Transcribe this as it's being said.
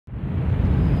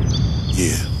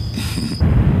Yeah.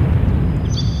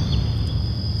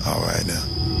 All right now.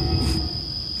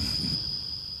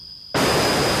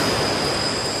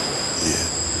 Yeah.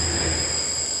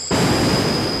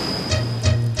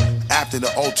 After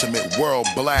the ultimate world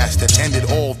blast that ended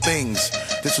all things,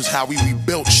 this was how we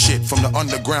rebuilt shit from the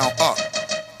underground up.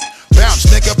 Bounce,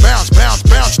 nigga, bounce, bounce,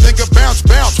 bounce, nigga, bounce,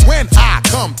 bounce. When I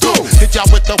come through, hit y'all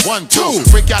with the 1-2.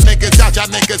 Freak y'all niggas out, y'all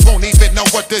niggas won't even know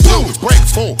what to do. Break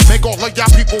full, make all of y'all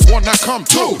people wanna come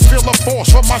too. Feel the force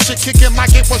from my shit kicking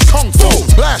like it was kung fu.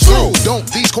 Blast through, don't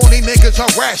these corny niggas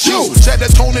harass you. Set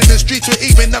the tone in the streets where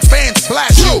even the fans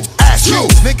blast you. Ask you,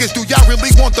 niggas, do y'all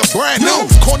really want the brand new?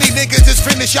 Corny niggas just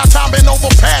finished y'all time and over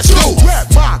past you. Rap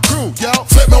my crew, yo,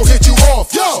 Flip Mode hit you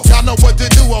off, yo. Y'all know what to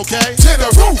do, okay? To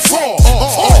the roof, fall,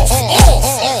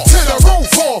 to the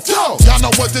roof off, yo. Y'all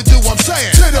know what to do, I'm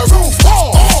saying. To the roof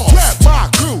off. Rap my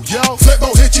crew, yo. Flip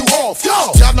Mode hit you off,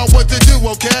 yo. Y'all know what to do,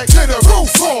 okay? To the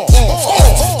roof off.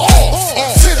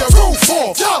 To the roof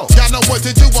off, yo. Y'all know what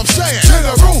to do, I'm saying. To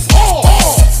the roof off.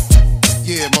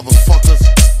 Yeah, motherfuckers.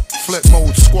 Flip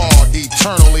Mode Squad,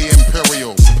 eternally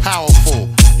imperial, powerful,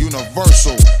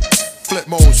 universal. Flip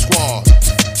Mode Squad.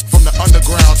 From the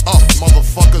underground up,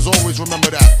 motherfuckers, always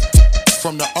remember that.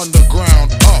 From the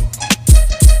underground up.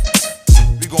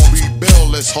 We gon'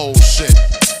 rebuild this whole shit.